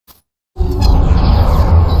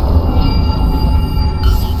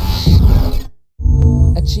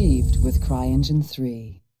achieved with CryEngine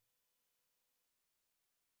 3.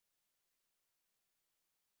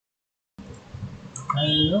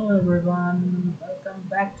 Hello everyone, welcome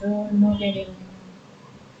back to No Gaming.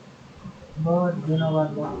 But you know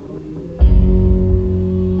what?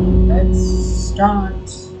 Let's start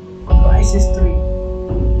Crysis 3.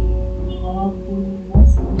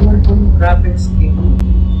 Most beautiful graphics game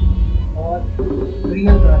or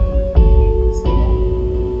real graphics games.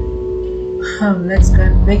 Let's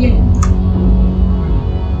get begin.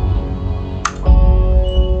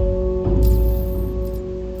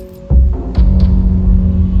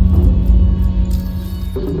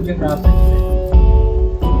 Graphics.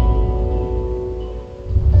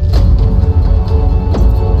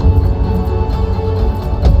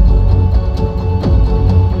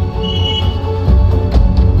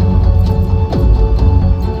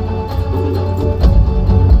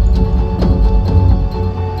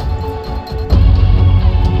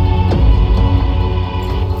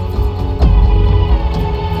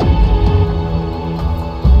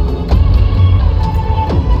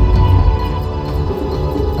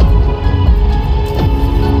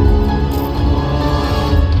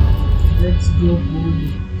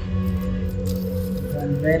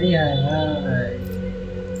 Very high.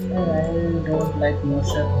 I don't like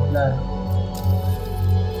motion blur.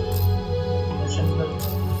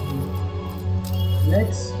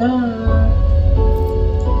 Let's start.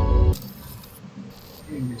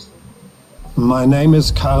 My name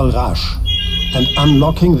is Karl Rasch, and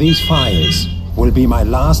unlocking these files will be my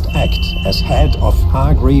last act as head of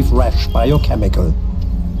Hargreave Rasch Biochemical.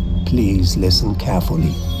 Please listen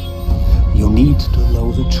carefully. You need to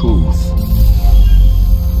know the truth.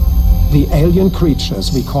 The alien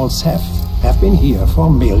creatures we call Ceph have been here for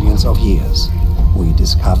millions of years. We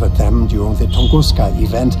discovered them during the Tunguska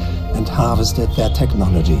event and harvested their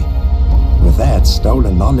technology. With that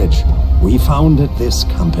stolen knowledge, we founded this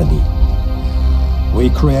company. We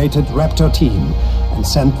created Raptor Team and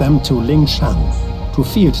sent them to Lingshan to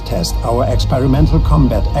field test our experimental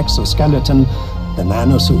combat exoskeleton, the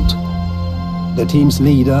Nanosuit. The team's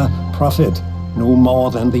leader, Prophet, knew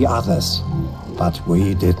more than the others. But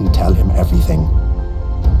we didn't tell him everything.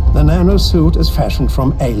 The nanosuit is fashioned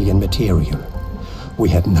from alien material. We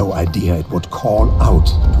had no idea it would call out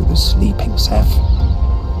to the sleeping Ceph.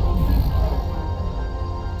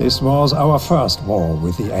 This was our first war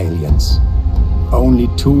with the aliens. Only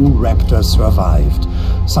 2 raptors survived,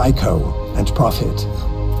 Psycho and Prophet.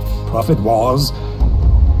 Prophet was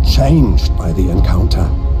changed by the encounter,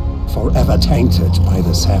 forever tainted by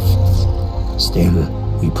the Ceph. Still,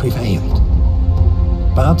 we prevailed.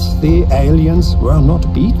 But the aliens were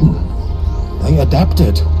not beaten. They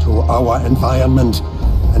adapted to our environment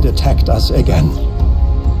and attacked us again.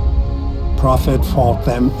 Prophet fought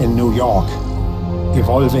them in New York,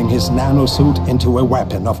 evolving his nanosuit into a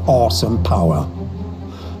weapon of awesome power.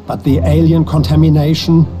 But the alien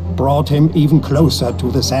contamination brought him even closer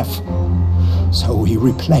to the Ceph. So he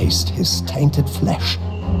replaced his tainted flesh,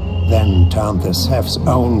 then turned the Ceph's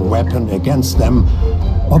own weapon against them,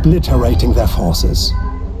 obliterating their forces.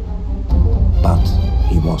 But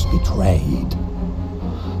he was betrayed.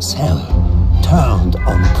 Cell turned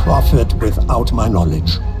on Prophet without my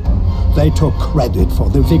knowledge. They took credit for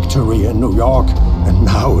the victory in New York, and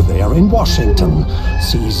now they are in Washington,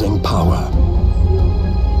 seizing power.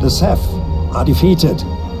 The Ceph are defeated,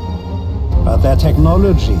 but their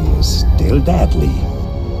technology is still deadly.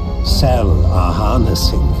 Cell are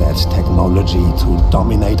harnessing that technology to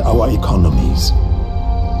dominate our economies.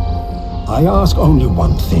 I ask only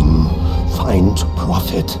one thing. Find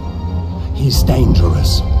Prophet. He's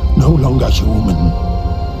dangerous, no longer human.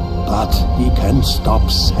 But he can stop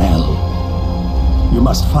Cell. You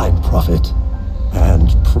must find Prophet,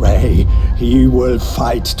 and pray he will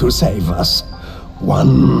fight to save us.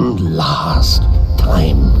 One last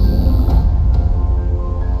time.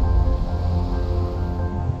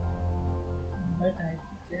 But I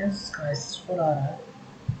guess Crysis 4 are.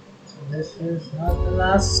 So this is not the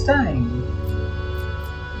last time.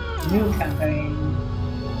 New campaign.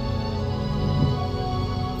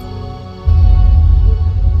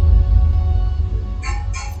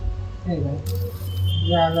 There you go.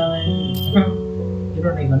 Yeah, you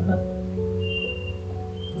don't even know.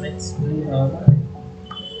 Let's do it all.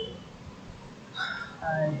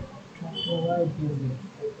 I don't know why it gives me.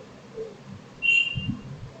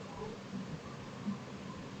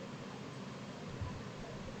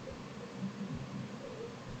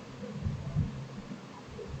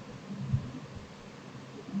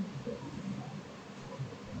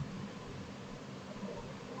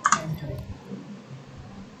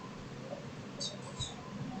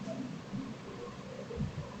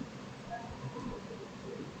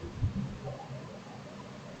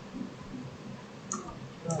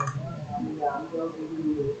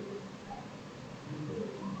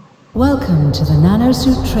 Welcome to the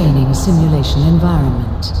Nanosuit Training Simulation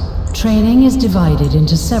Environment. Training is divided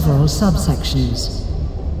into several subsections.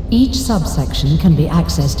 Each subsection can be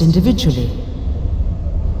accessed individually.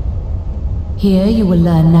 Here you will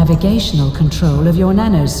learn navigational control of your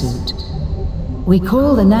nanosuit. We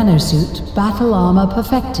call the nanosuit Battle Armor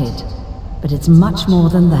Perfected, but it's much more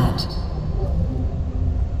than that.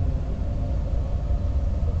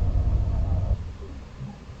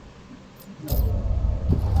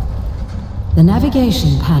 The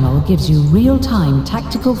navigation panel gives you real-time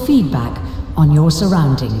tactical feedback on your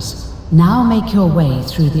surroundings. Now make your way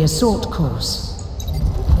through the assault course.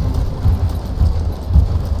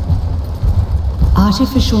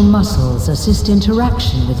 Artificial muscles assist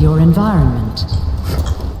interaction with your environment.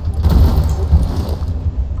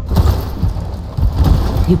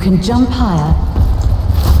 You can jump higher.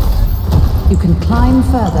 You can climb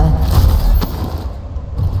further.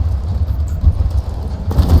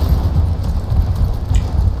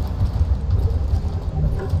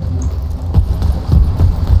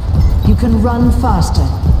 You can run faster.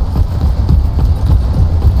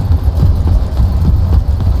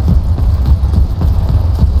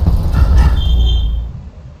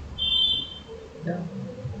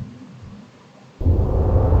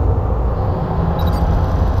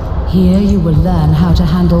 Here you will learn how to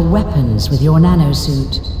handle weapons with your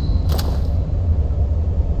nanosuit.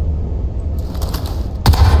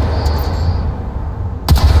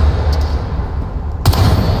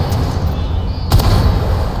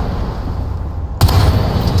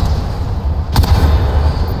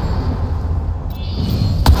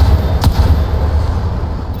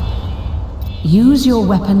 Use your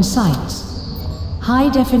weapon sights.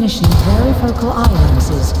 High-definition varifocal eye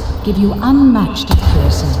lenses give you unmatched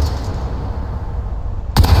accuracy.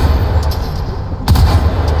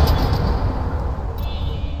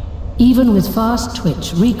 Even with fast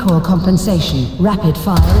twitch recoil compensation, rapid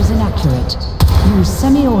fire is inaccurate. Use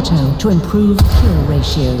semi-auto to improve kill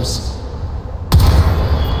ratios.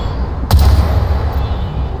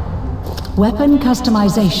 Weapon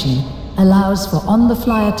customization allows for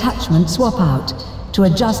on-the-fly attachment swap-out to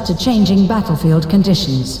adjust to changing battlefield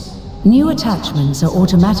conditions. New attachments are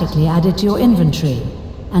automatically added to your inventory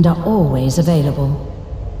and are always available.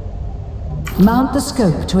 Mount the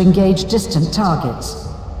scope to engage distant targets.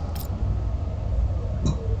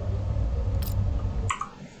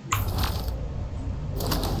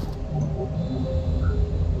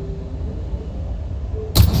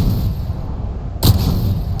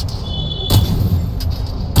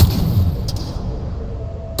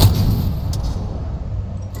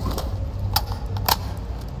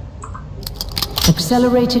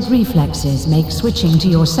 Accelerated reflexes make switching to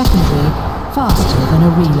your secondary faster than a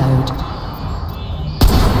reload.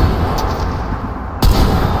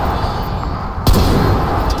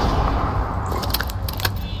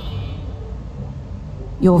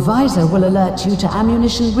 Your visor will alert you to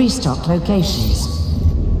ammunition restock locations.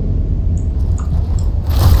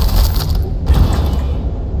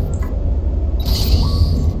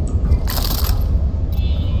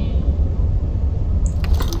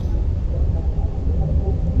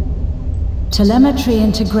 Telemetry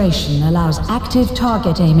integration allows active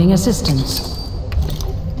target aiming assistance.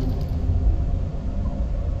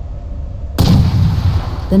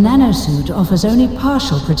 The nanosuit offers only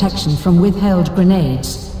partial protection from withheld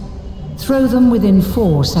grenades. Throw them within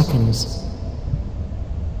 4 seconds.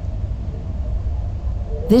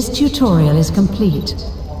 This tutorial is complete.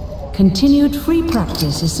 Continued free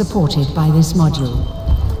practice is supported by this module.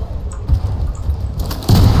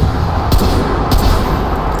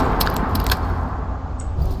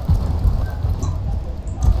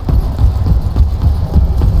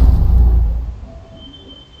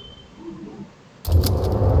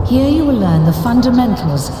 Here you will learn the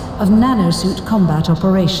fundamentals of nanosuit combat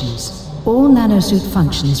operations. All nanosuit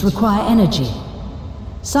functions require energy.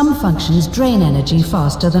 Some functions drain energy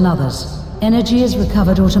faster than others. Energy is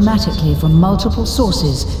recovered automatically from multiple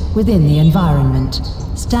sources within the environment.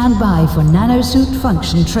 Stand by for nanosuit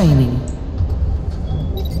function training.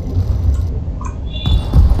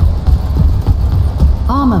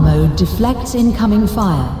 Armor mode deflects incoming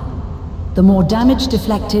fire. The more damage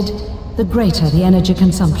deflected, the greater the energy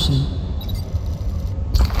consumption.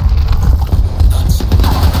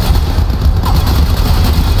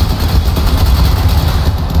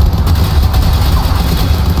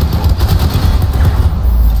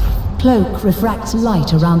 Cloak refracts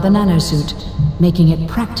light around the nanosuit, making it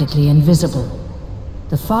practically invisible.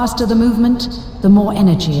 The faster the movement, the more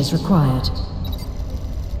energy is required.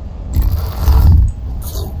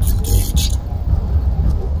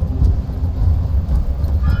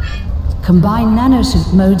 Combine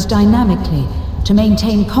nanosuit modes dynamically to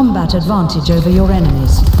maintain combat advantage over your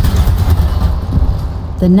enemies.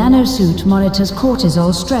 The nanosuit monitors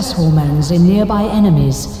cortisol stress hormones in nearby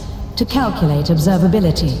enemies to calculate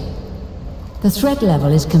observability. The threat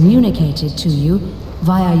level is communicated to you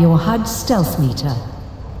via your HUD stealth meter.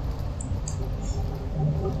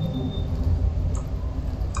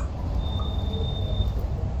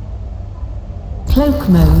 Cloak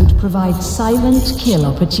mode provides silent kill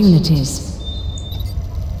opportunities.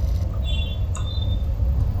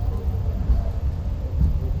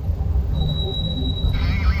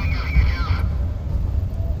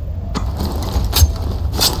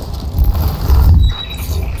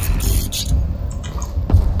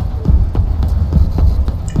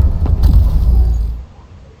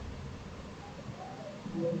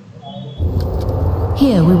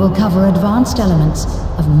 Here we will cover advanced elements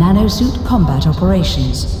of nanosuit combat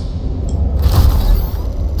operations.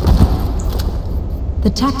 The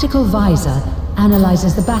tactical visor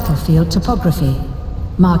analyzes the battlefield topography,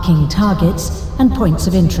 marking targets and points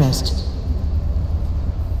of interest.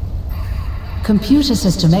 Computer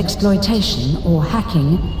system exploitation, or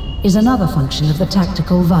hacking, is another function of the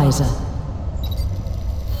tactical visor.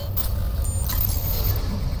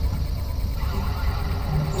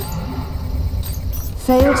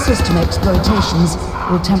 Failed system exploitations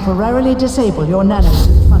will temporarily disable your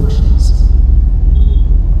nanosuit functions.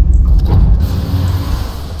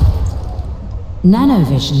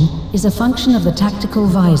 Nanovision is a function of the tactical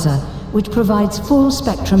visor which provides full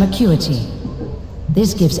spectrum acuity.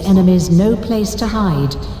 This gives enemies no place to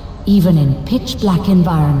hide, even in pitch-black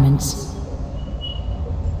environments.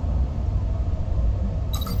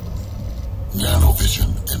 Nanovision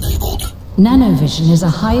enabled. Nanovision is a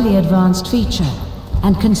highly advanced feature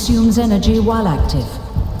and consumes energy while active.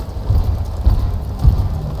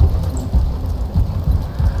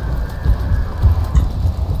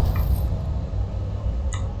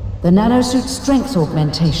 The nanosuit strength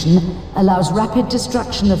augmentation allows rapid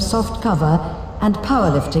destruction of soft cover and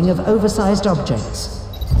powerlifting of oversized objects.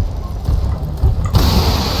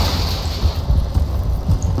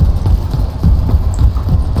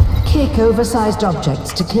 Kick oversized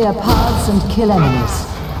objects to clear paths and kill enemies.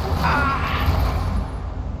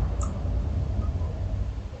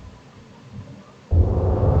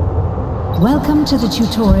 Welcome to the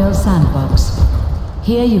tutorial sandbox.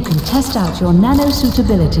 Here you can test out your nanosuit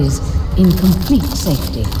abilities in complete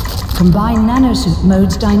safety. Combine nanosuit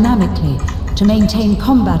modes dynamically to maintain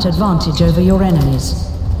combat advantage over your enemies.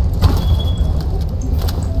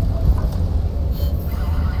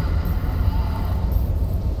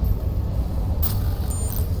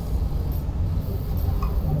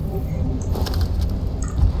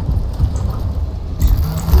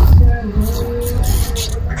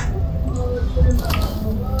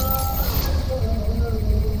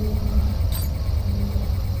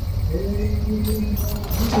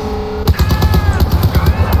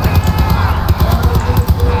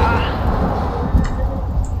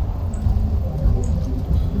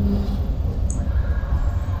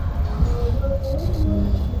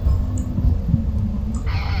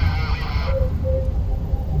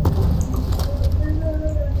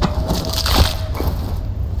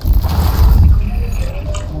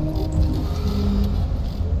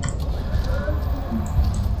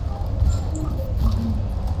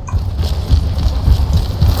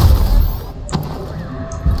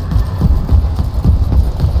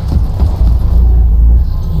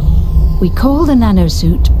 We call the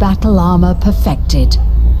nanosuit Battle Armor Perfected.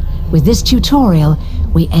 With this tutorial,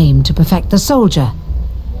 we aim to perfect the soldier.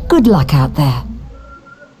 Good luck out there.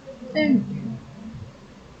 Thank you.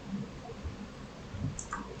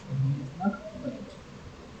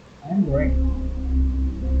 I'm great.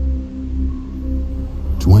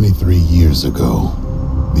 23 years ago,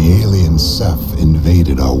 the alien Ceph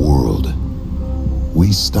invaded our world.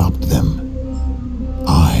 We stopped them.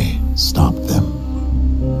 I stopped them.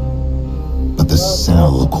 But the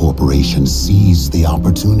Cell Corporation seized the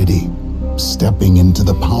opportunity, stepping into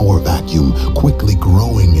the power vacuum, quickly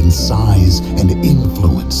growing in size and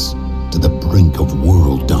influence to the brink of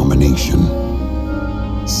world domination.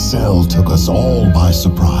 Cell took us all by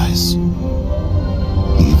surprise.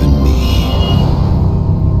 Even me.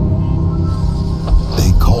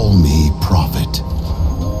 They call me Prophet.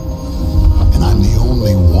 And I'm the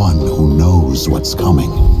only one who knows what's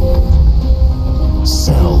coming.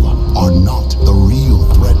 Cell are not the real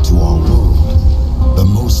threat to our world. The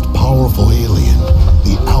most powerful alien,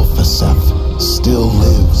 the Alpha Ceph, still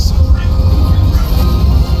lives.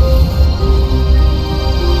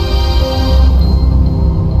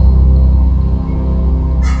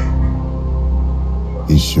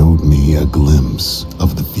 His showed me a glimpse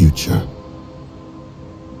of the future.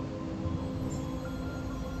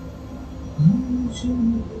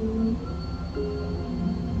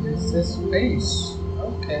 This is space.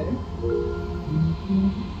 Okay.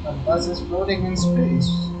 A bus is floating in space.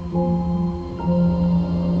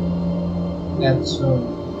 That's so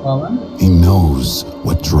common. He knows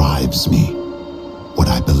what drives me, what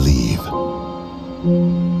I believe.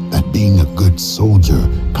 That being a good soldier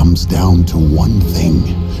comes down to one thing,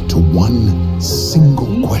 to one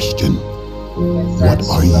single question. What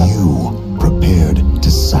are you prepared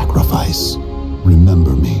to sacrifice?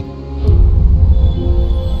 Remember me.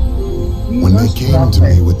 When they came to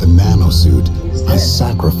me with the nanosuit, I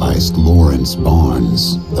sacrificed Lawrence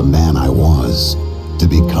Barnes, the man I was, to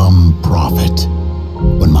become prophet.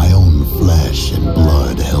 When my own flesh and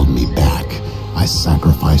blood held me back, I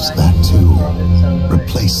sacrificed that too,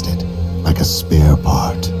 replaced it like a spare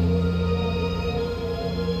part.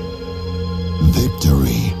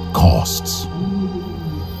 Victory costs.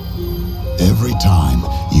 Every time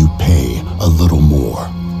you pay a little more.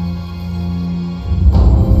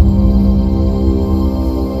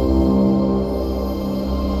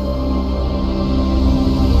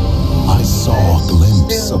 I saw a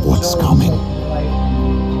glimpse of what's coming.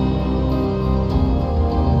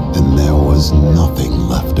 And there was nothing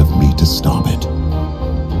left of me to stop it.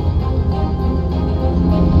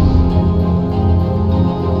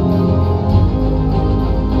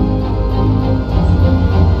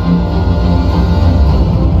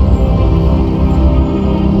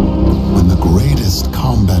 When the greatest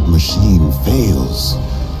combat machine fails,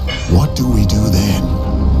 what do we do then?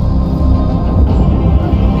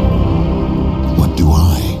 What do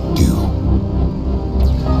I do?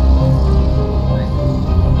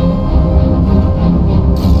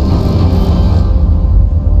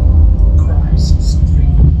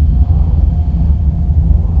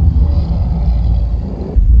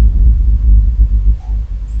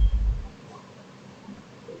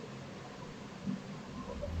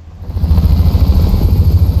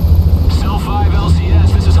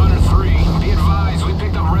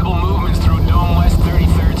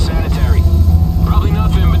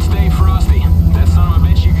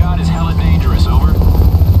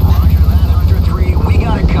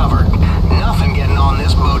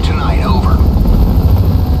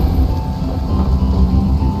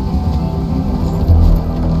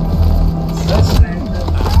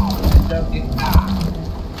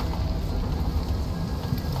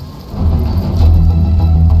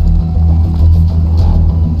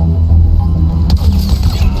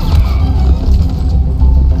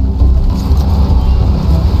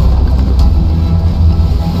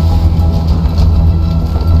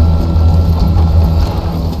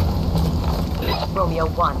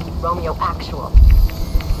 Romeo actual.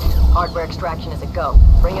 Hardware extraction is a go.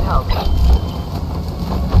 Bring it home.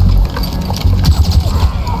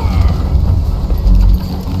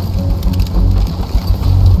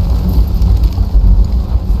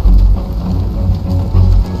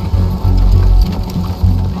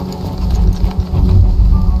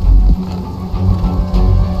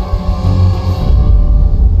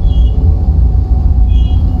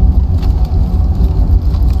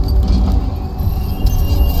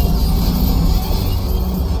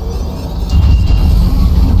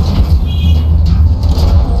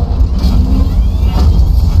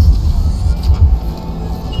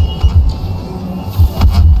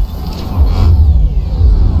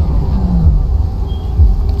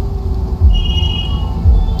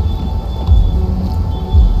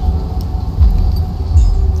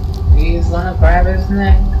 Gonna grab his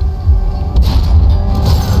neck.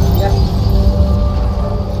 Yep.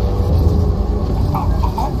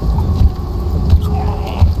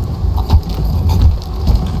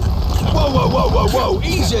 Whoa,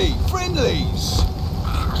 easy! Friendlies!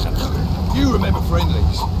 You remember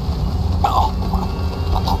friendlies?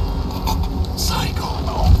 Psycho.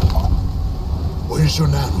 Where's your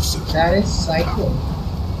nanosuit? That is Psycho.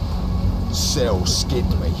 Cell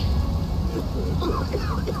skinned me.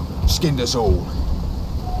 Skinned us all.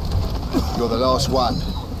 You're the last one.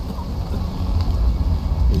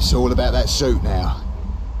 It's all about that suit now.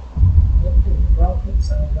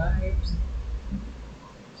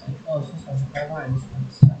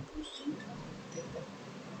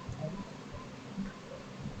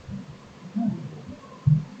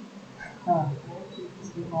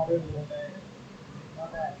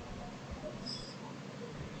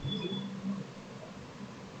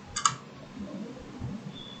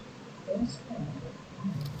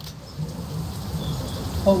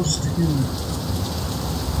 Post him.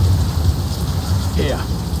 Here,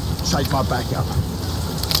 take my backup.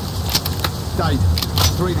 Dave,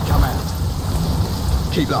 3 to come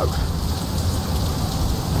out. Keep low.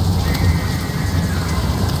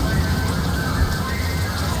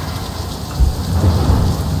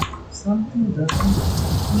 Something doesn't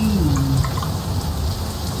clean.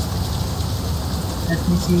 Let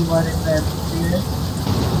me see what is left here.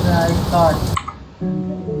 I thought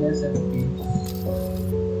there's a piece.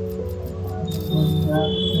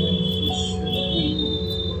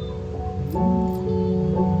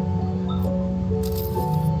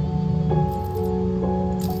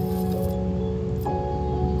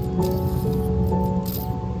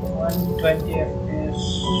 FPS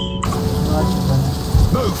not gonna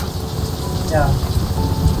move. Yeah.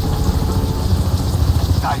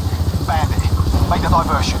 Hey, bandit, make the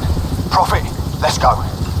diversion. Prophet, let's go.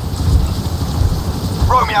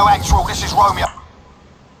 Romeo Actual, this is Romeo.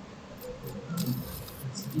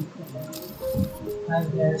 I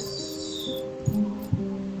guess.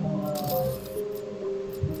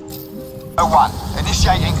 1,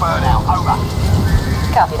 initiating burnout, over.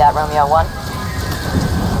 Copy that, Romeo 1.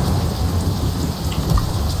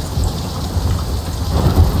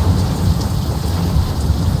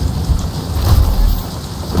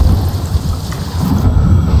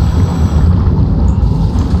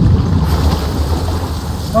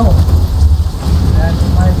 Oh, that's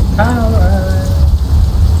my power.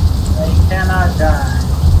 I cannot die.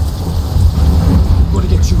 Gotta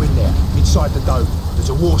get you in there, inside the dome. There's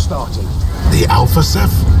a war starting. The Alpha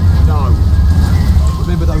Ceph? No.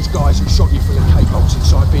 Remember those guys who shot you from the K-Box in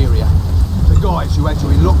Siberia? The guys who had you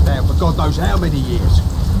in lockdown for God knows how many years.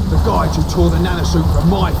 The guys who tore the nanosuit from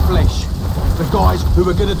my flesh. The guys who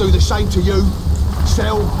were gonna do the same to you.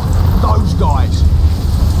 Sell those guys.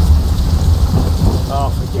 Oh,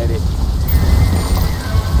 forget it.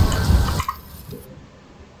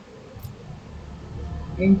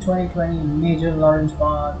 In 2020, Major Lawrence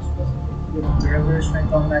Bonds was equipped with a revolutionary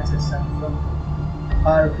combat system from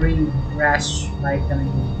Hargrave rash lightning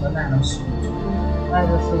the nanosuit. By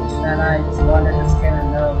the suit's nanites wanted the skin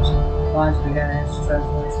and nerves, Bonds began its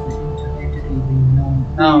transformation into an entity being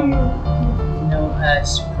known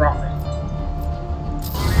as Prophet.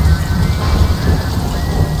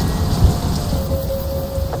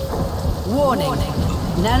 Warning.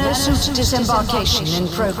 Nanosuit disembarkation in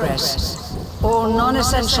progress. All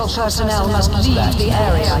non-essential personnel must leave the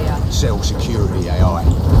area. Cell security AI.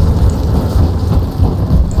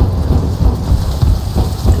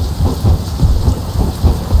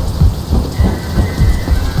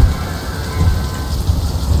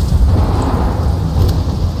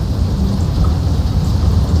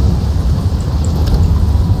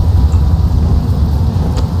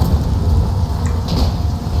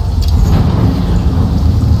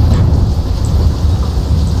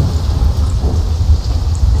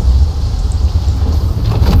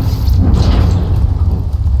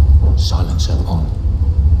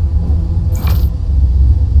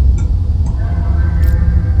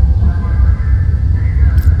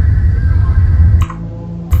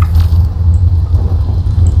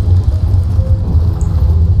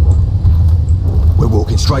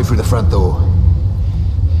 Straight through the front door.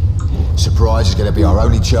 Surprise is going to be our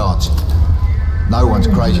only chance. No one's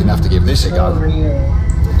crazy enough to give this a go.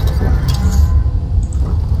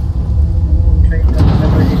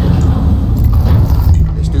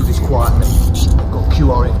 Let's do this quietly. We've got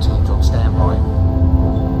QRF teams on standby.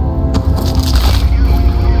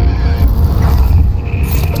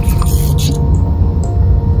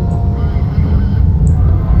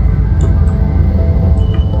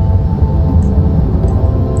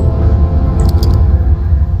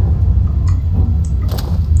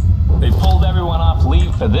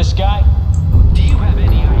 For this guy? Do you have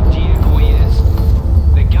any idea who he is?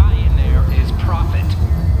 The guy in there is Prophet.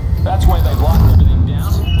 That's why they've locked everything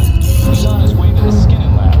down. He's on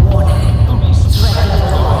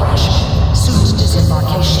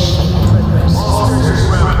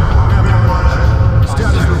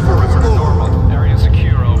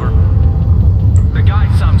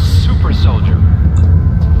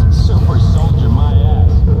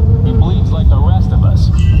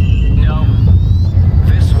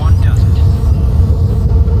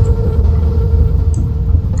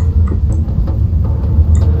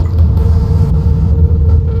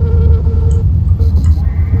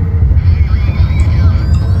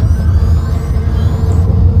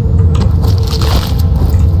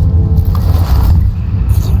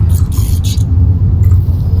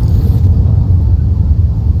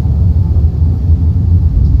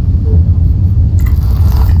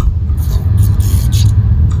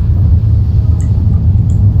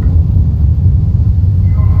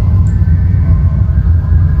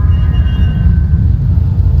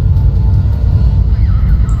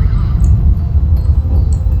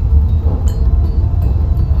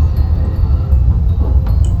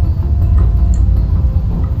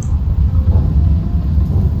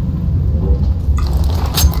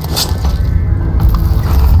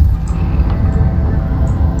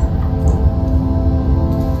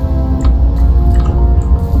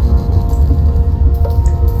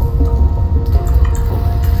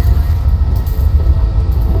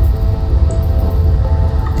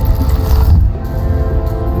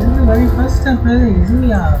system pretty easy,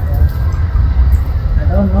 yeah.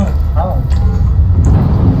 I don't know how.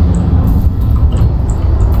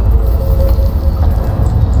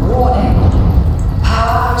 Warning.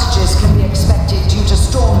 Power outages can be expected due to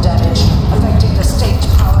storm damage affecting the state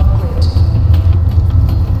power grid.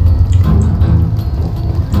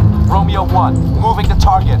 Romeo 1, moving the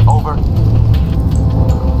target, over.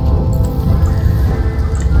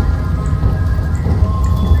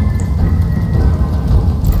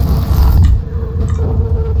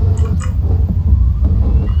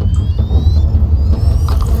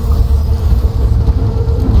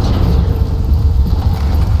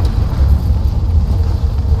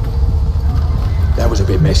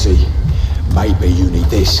 Messy. Maybe you need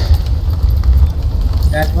this.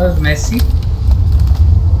 That was messy.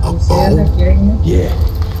 A You bow? seriously kidding me?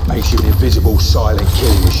 Yeah. Makes you an invisible, silent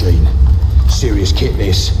killing machine. Serious kit,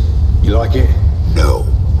 this. You like it? No.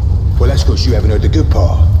 Well, that's because you haven't heard the good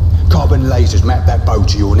part. Carbon lasers map that bow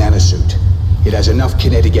to your nanosuit. It has enough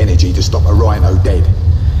kinetic energy to stop a rhino dead.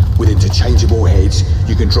 With interchangeable heads,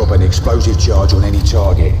 you can drop an explosive charge on any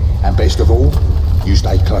target. And best of all, you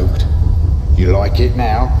stay cloaked. You like it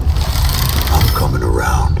now? I'm coming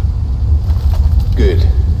around. Good.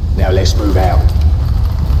 Now let's move out.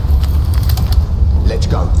 Let's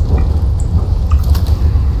go.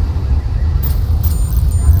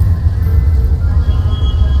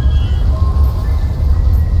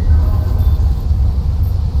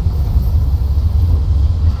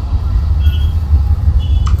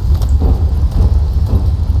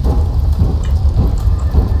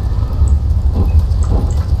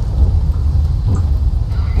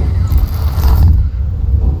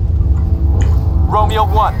 Romeo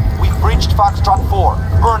 1, we've breached Foxtrot 4.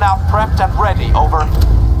 Burnout prepped and ready, over.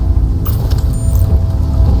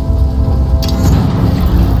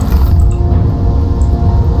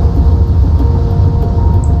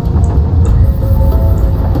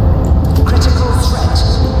 Critical threat.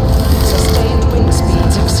 Sustained wind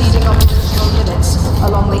speeds exceeding operational limits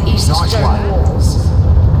along the east stone walls.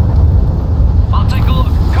 I'll take a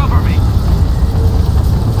look. Cover me.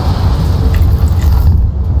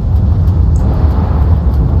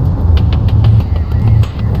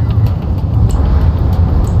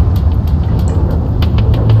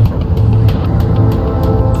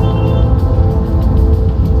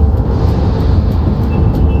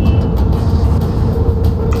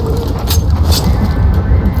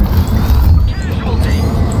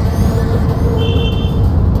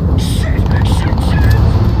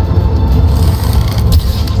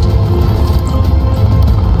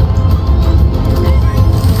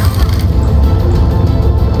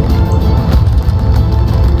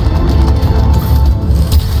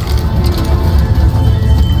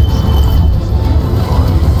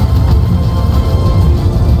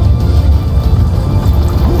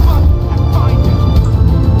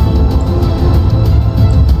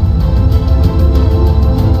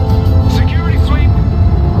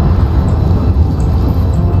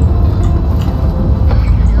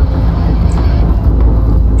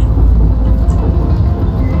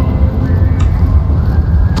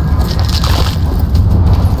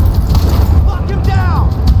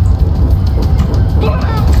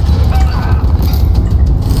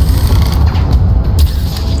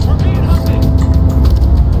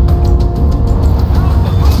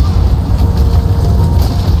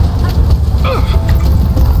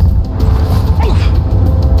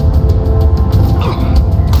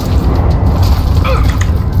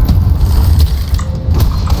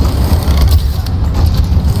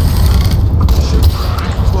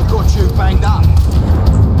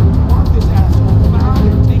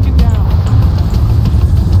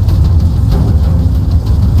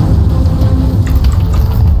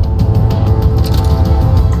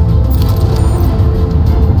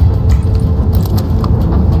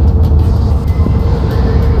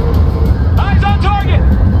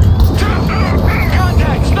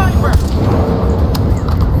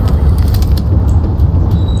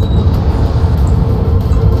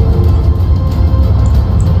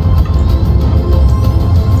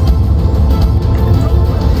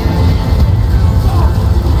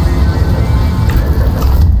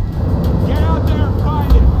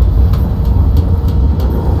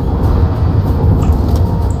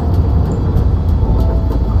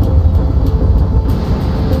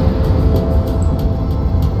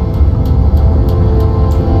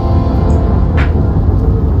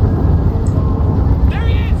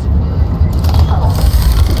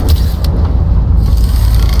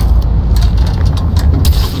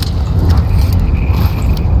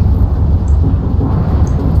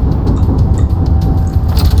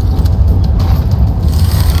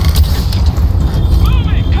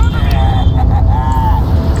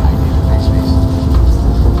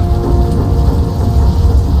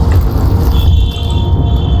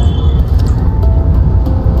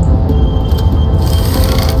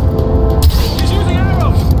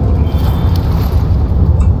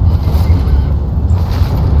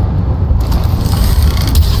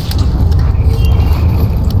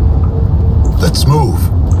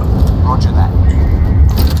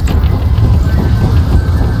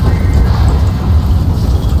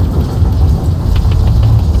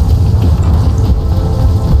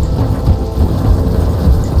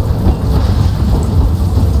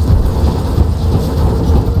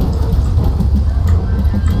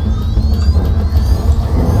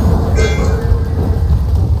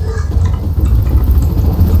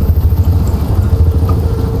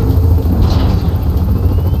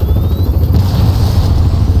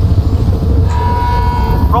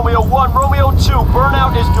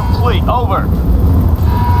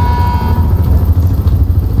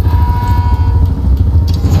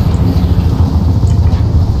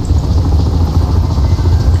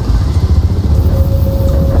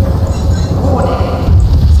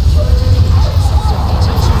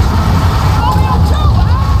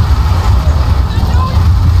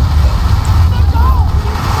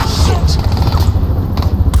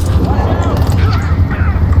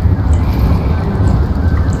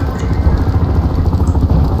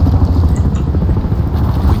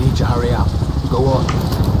 to hurry up. Go on.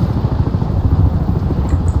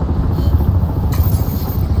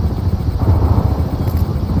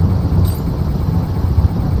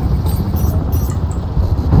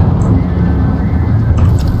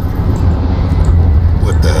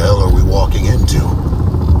 What the hell are we walking into?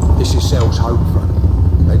 This is Cell's home front.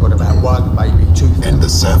 They've got about 1, maybe 2... And the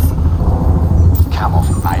Ceph? Come on,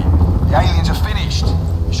 mate. The aliens are finished.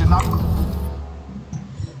 You should know.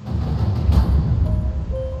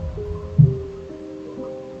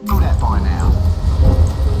 Know that by now.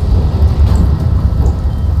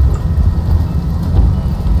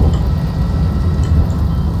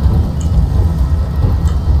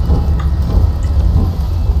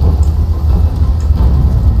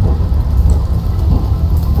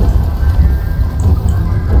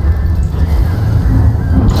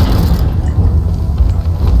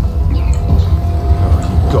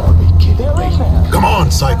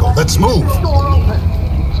 Cycle, let's move!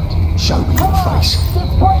 Show me your face.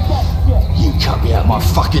 You cut me out of my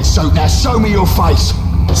fucking suit, now show me your face!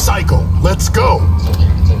 Cycle, let's go!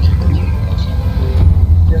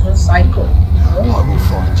 This was Psycho. I will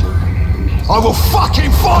find you. I will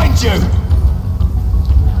fucking find you!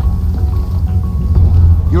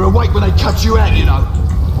 You're awake when they cut you out, you know.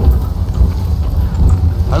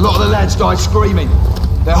 A lot of the lads died screaming.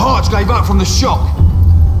 Their hearts gave up from the shock.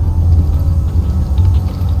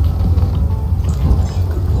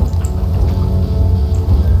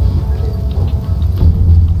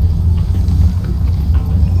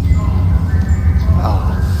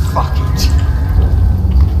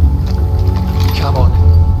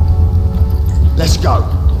 Let's go.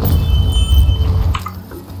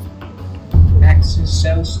 Axis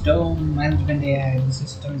Cell's dome management AI. The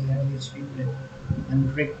system is heavily shielded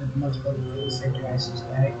and rigged with multiple fail-safe devices.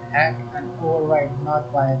 Direct hack and override not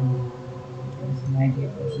viable. There is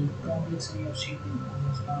 98% complexity of shielding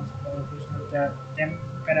responsible for operational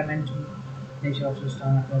temperamental nature of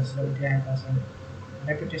system across 79%.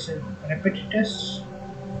 Repetitious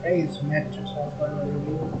phrase metrics of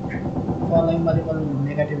review following multiple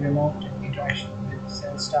negative remote interaction with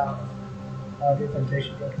cell staff or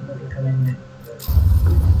filtration protocol recommended.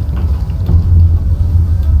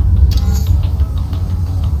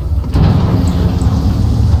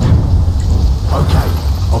 Okay,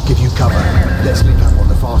 I'll give you cover. Let's link up on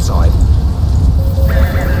the far side.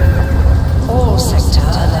 All sector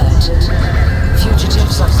alert.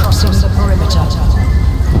 Fugitives are crossing the perimeter.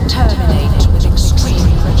 Terminate with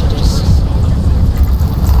extreme prejudice.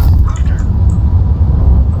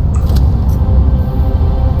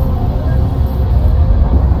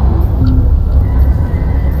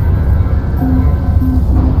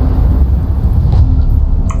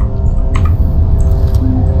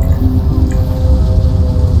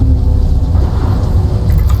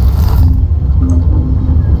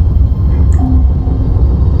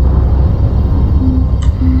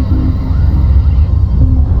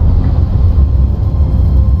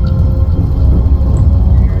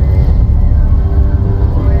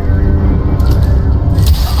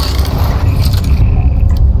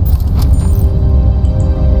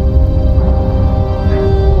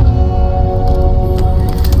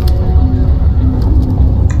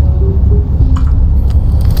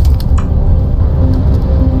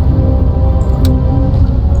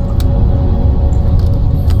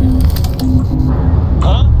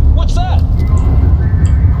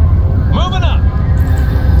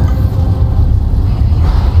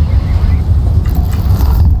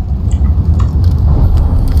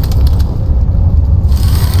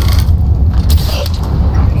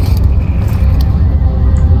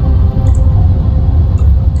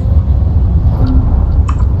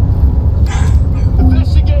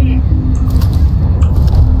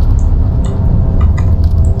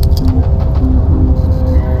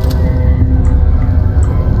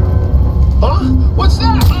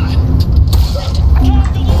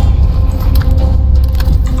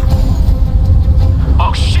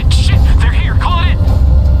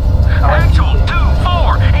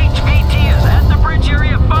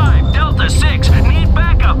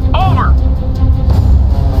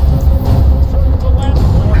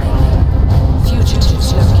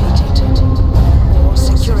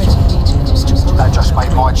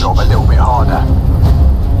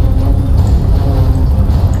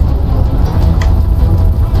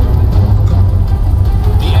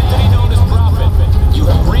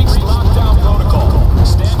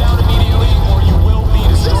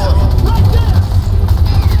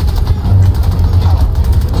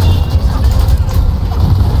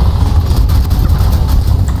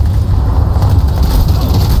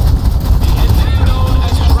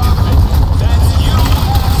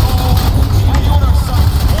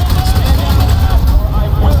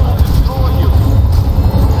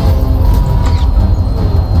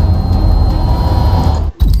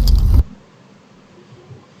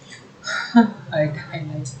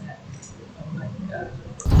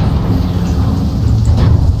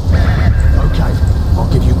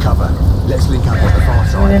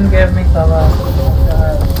 give me cover.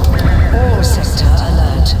 All sector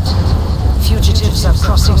alert. Fugitives are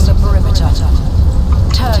crossing the perimeter.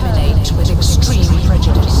 Terminate with extreme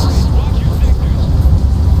prejudice.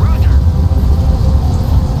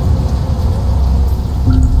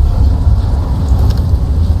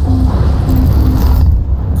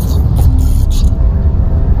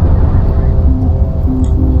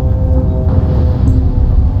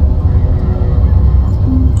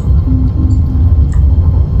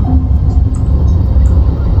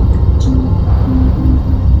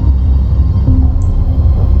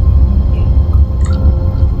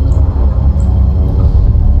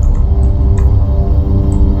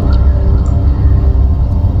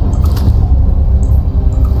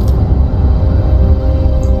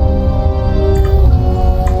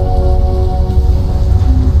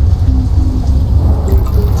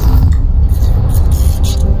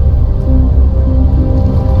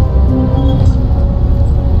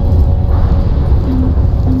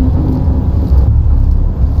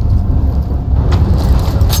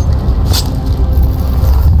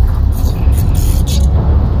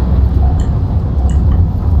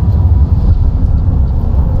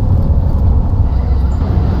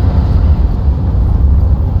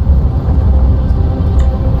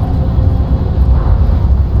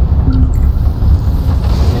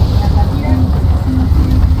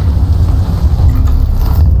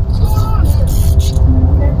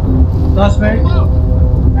 That's very cool.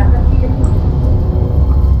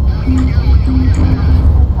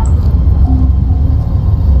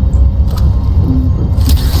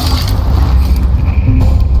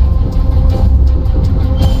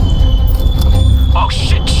 Oh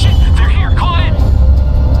shit, they're here, Clint!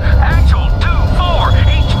 Actual 2-4,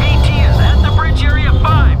 HVT is at the bridge area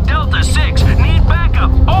 5, Delta 6, need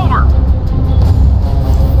backup, over!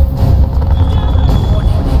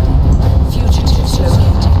 Fugitives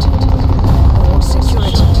located. All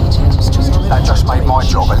security details to the That just made my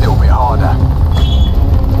job a little bit harder.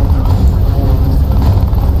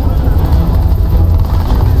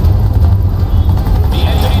 The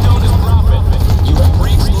entity known as Prophet. You have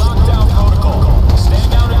breached lockdown protocol.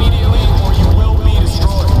 Stand down immediately or you will be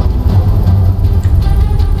destroyed.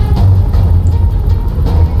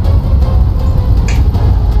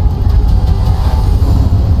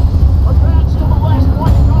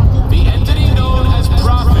 The entity known as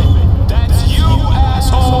Prophet. That's you,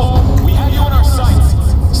 asshole. We have you in our sights.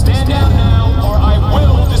 Stand down now or I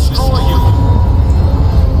will destroy you.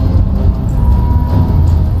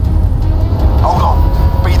 Hold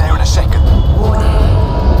on. Be there in a second.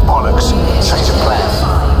 Bollocks. Change of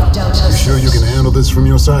plan. You sure you can handle this from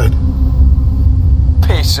your side?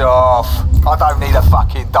 Piss off. I don't need a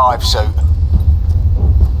fucking dive suit.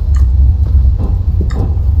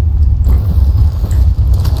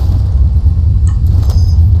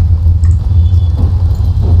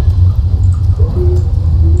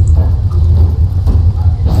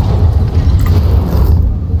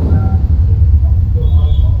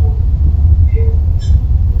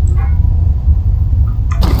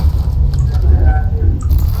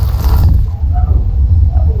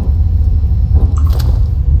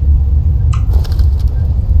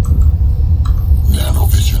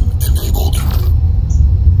 Nanovision enabled.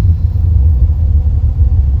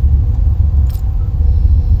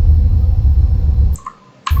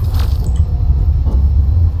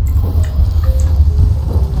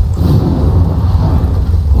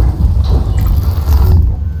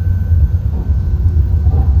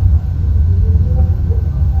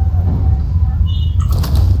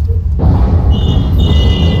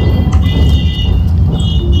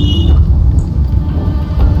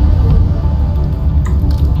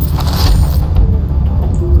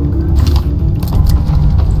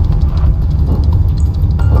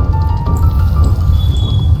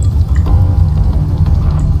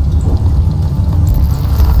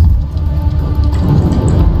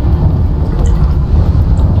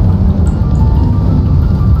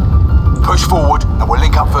 Push forward and we'll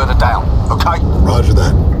link up further down, okay? Roger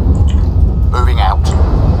that. Moving out.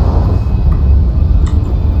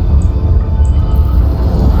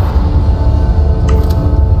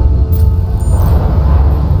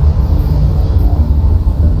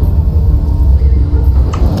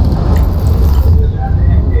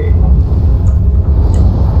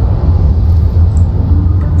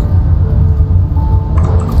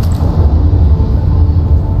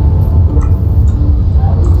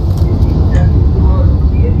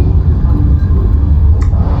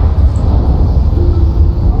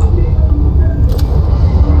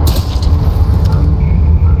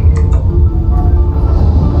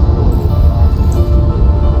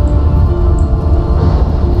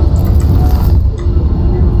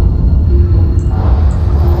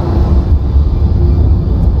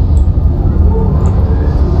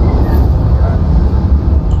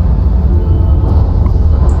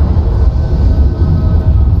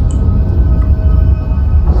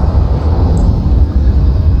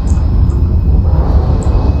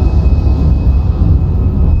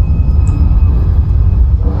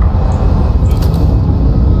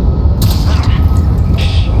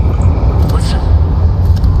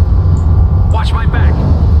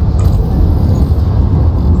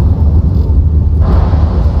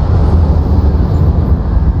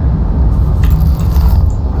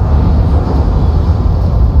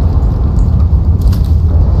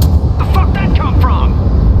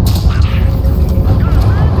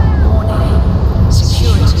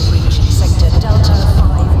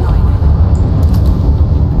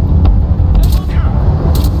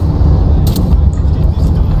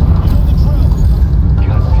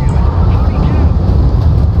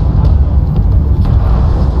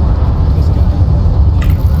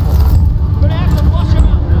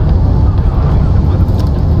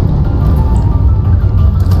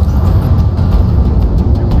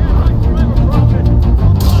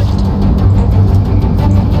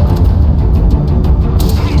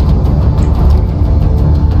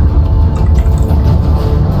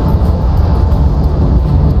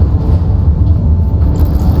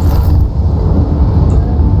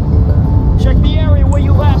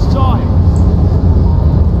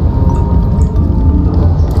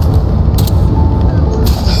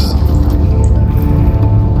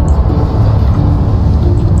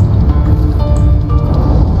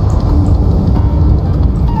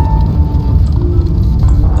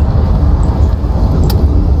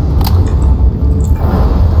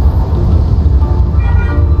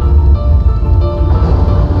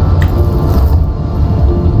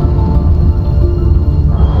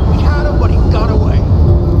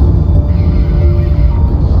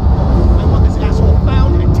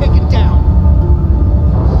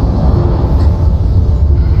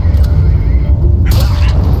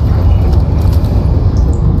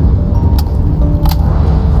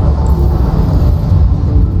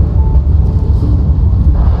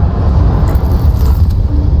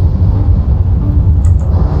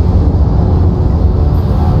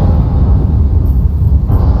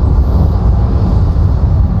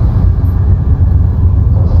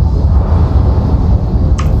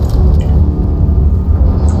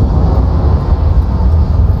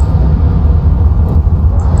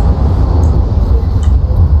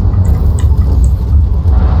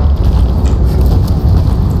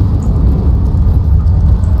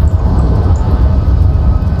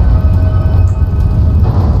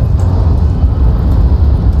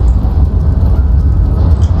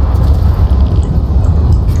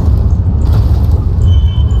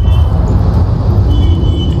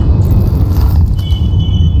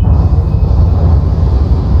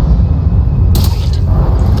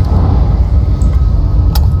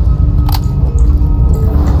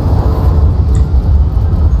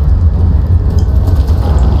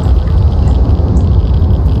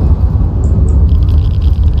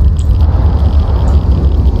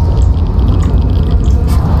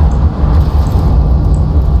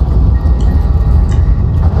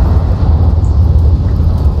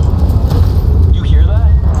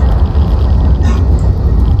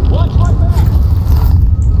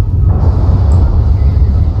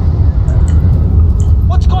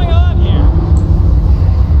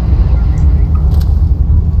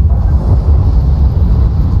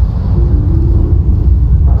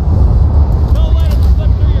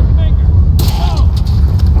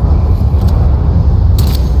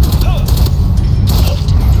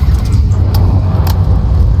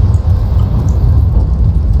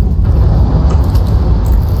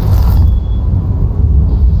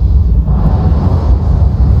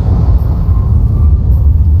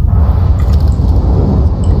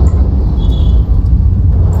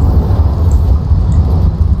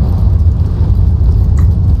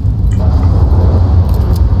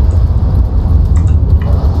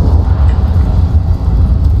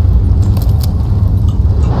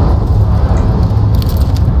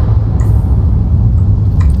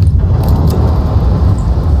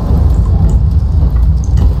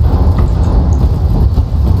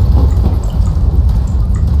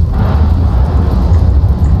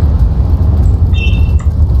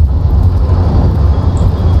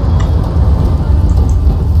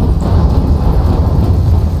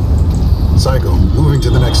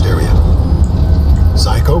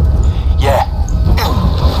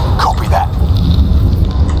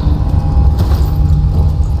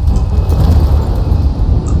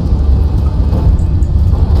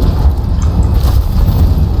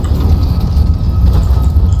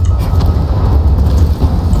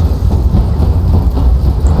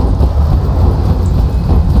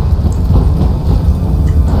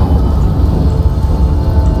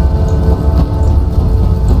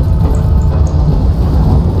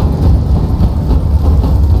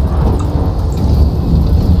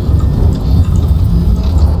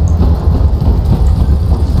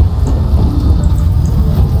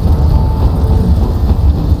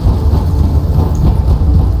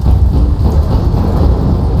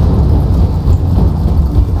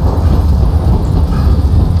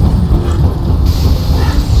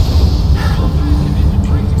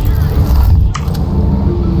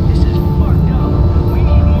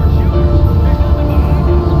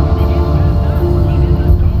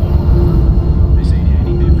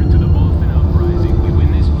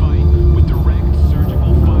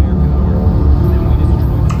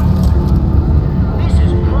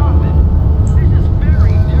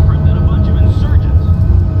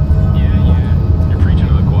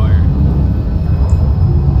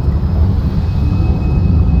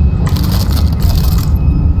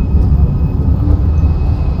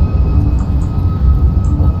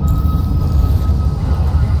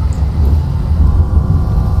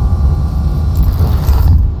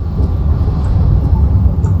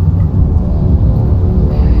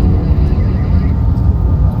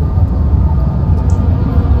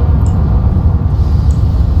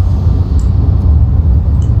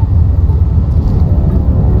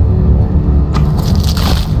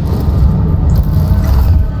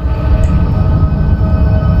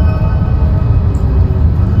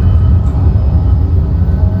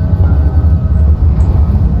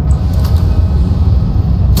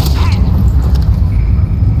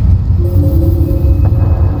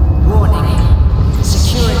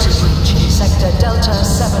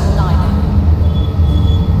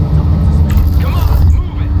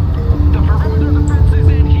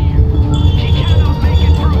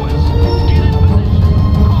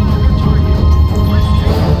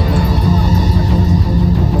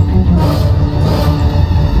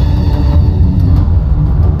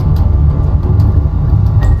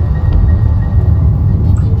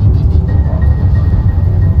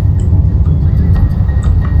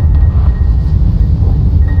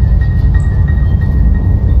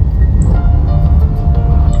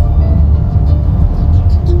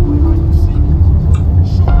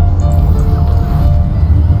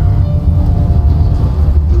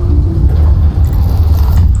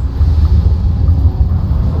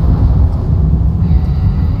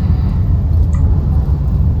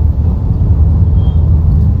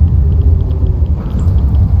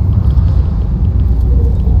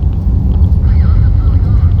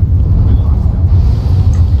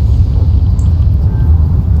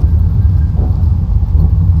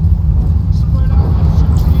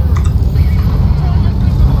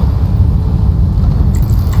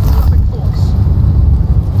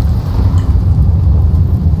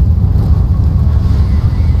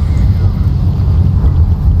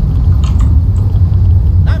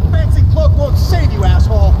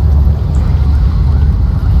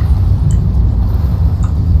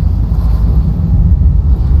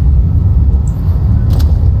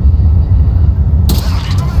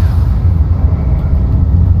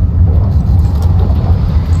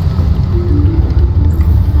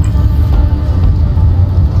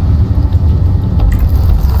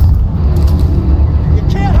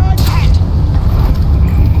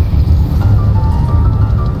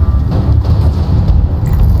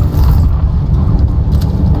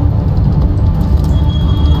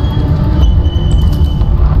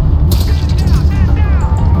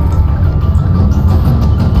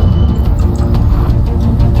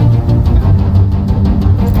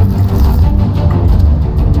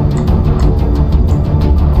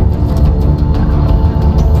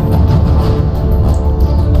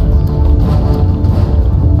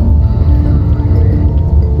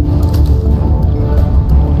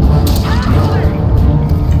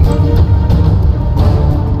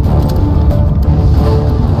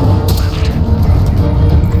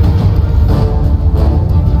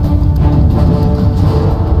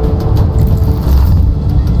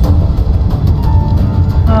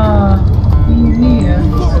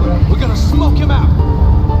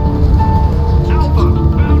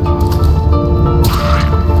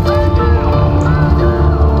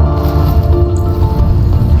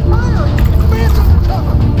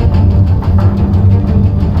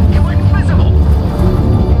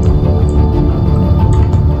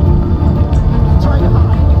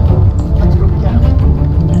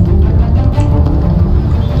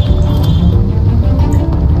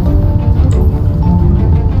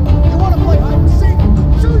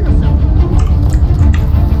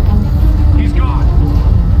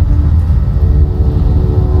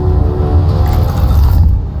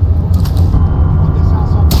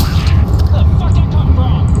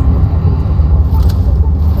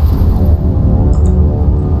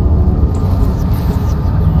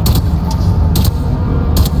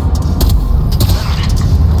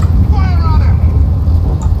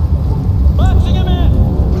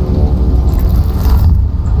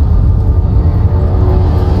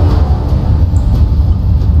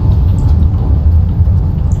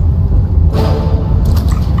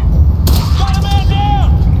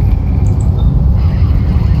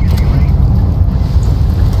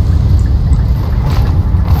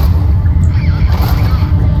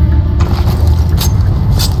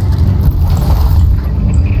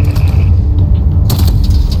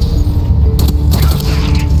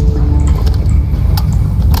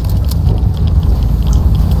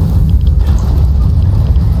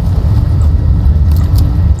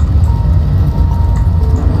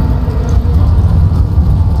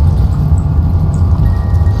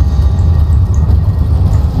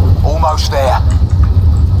 there.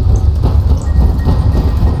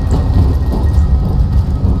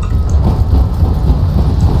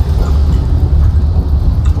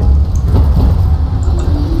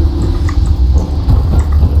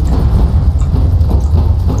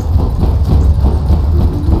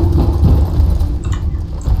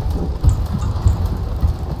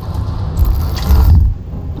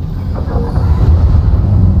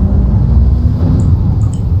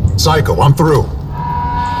 Psycho, I'm through.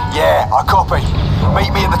 Yeah, I copy.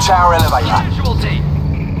 Meet me at the tower elevator. Casualty.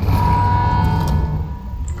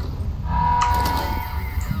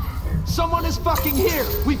 Someone is fucking here!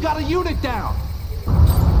 We've got a unit down!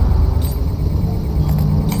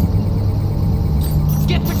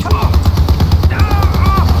 Get to cover!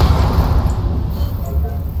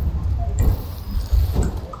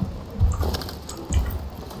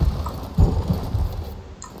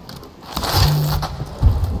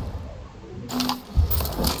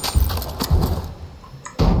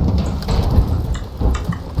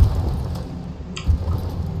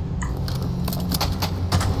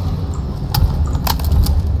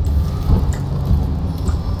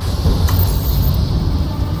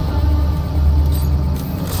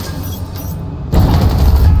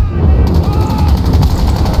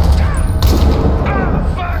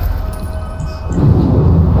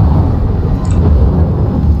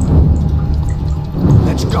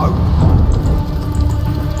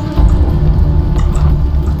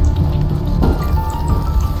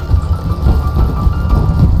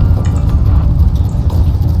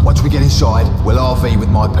 We'll RV with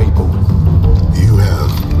my people. You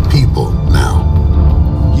have people now.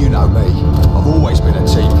 You know me. I've always been a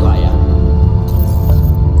team player.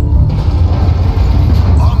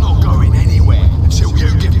 I'm not going anywhere until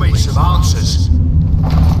you give me some answers.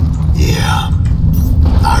 Yeah,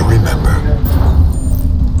 I remember.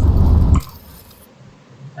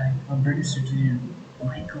 A British citizen,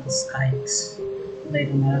 Michael Sykes, led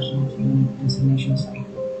a national team designation cycle.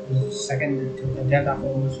 Second to the Delta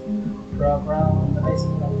Force program on the basis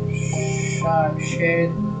of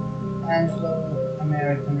shared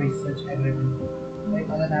Anglo-American research agreement. Like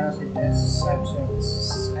other nanosuit tests,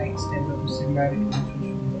 Sykes developed a similarity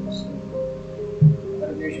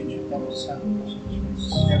relationship that was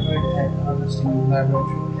severed at harvesting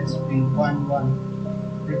laboratory has been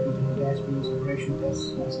 1-1. Repeated gas being separation tests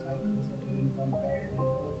as Sykes resulted in compared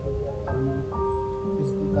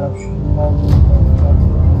physical corruption,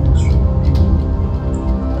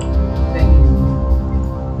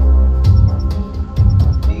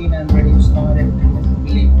 Clean and reduced combat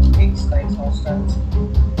believed to make Sykes hostiles.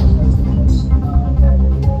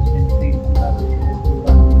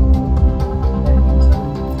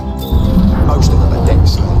 Most of them are debt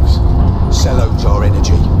slaves. Sell out our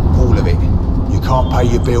energy, all of it. You can't pay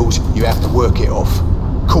your bills, you have to work it off.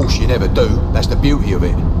 Of course you never do, that's the beauty of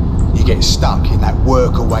it. You get stuck in that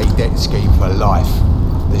work-away debt scheme for life.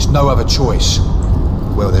 There's no other choice.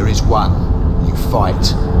 Well, there is one. You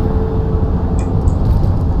fight.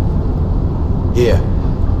 Here,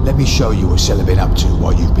 let me show you what Cell's been up to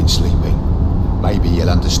while you've been sleeping. Maybe you'll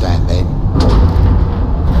understand then.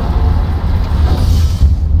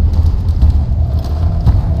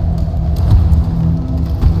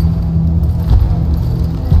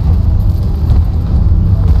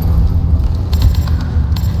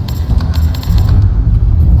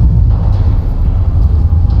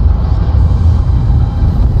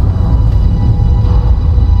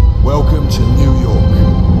 Welcome to New York,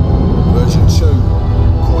 version 2.0.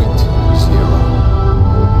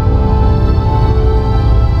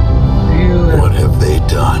 What have they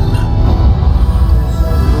done?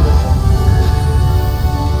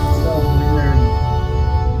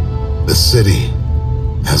 The city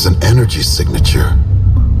has an energy signature.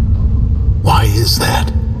 Why is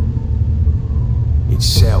that? It's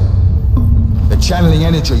Cell. They're channeling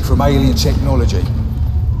energy from alien technology,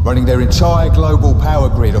 running their entire global power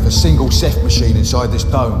grid off a single Ceph machine inside this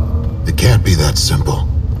dome. It can't be that simple.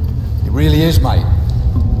 It really is, mate.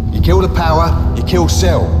 You kill the power, you kill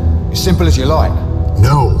Cell. As simple as you like.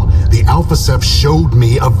 No, the Alpha Ceph showed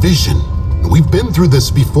me a vision. We've been through this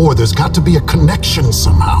before. There's got to be a connection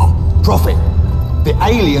somehow. Prophet, the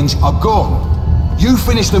aliens are gone. You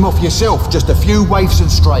finished them off yourself, just a few waifs and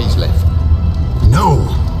strays left. No,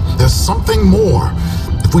 there's something more.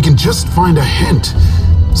 If we can just find a hint,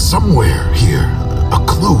 somewhere here, a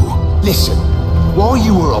clue. Listen, while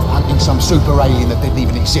you were off hunting some super alien that didn't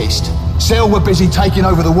even exist, Cell were busy taking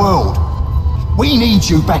over the world. We need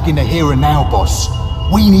you back in the here and now, boss.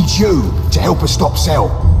 We need you to help us stop Cell.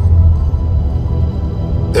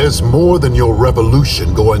 There's more than your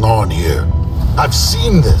revolution going on here. I've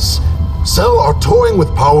seen this. Cell are toying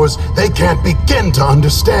with powers they can't begin to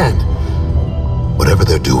understand. Whatever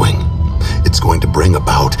they're doing, it's going to bring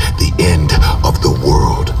about the end of the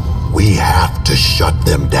world. We have to shut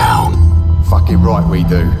them down. Fucking right we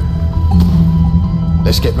do.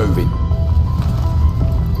 Let's get moving.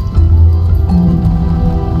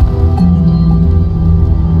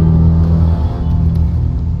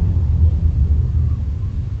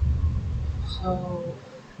 So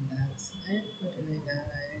that's it for today,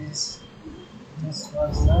 guys. This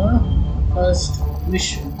was the first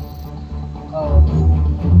mission of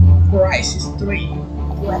Crysis 3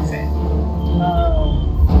 Prophet.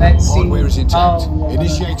 Now let's see. Hardware is intact. how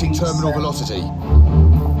Initiating Cell. terminal velocity.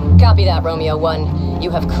 Copy that, Romeo 1. You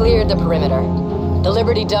have cleared the perimeter. The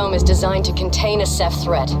Liberty Dome is designed to contain a Ceph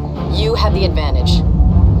threat. You have the advantage.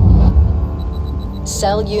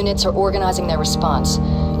 Cell units are organizing their response.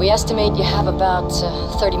 We estimate you have about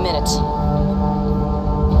 30 minutes.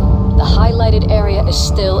 The highlighted area is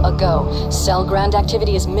still a go. Cell ground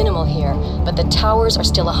activity is minimal here, but the towers are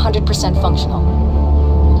still 100% functional.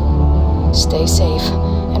 Stay safe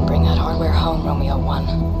and bring that hardware home, Romeo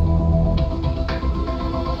 1.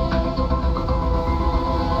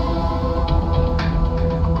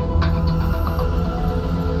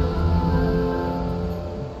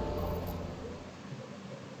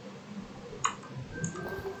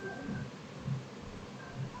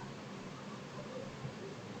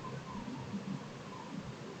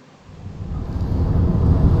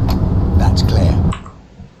 That's clear.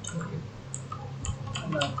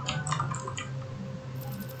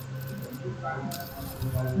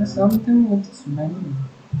 There's something with this menu.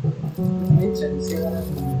 Which and see what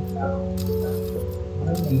I'm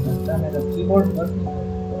done at a keyboard button.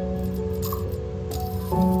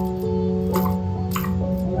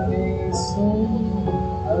 Okay, so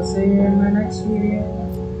I'll see you in my next video.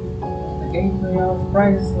 The gameplay of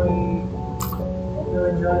Crysis 3. Hope you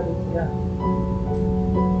enjoyed it. Yeah.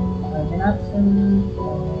 I've been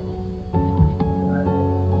absent.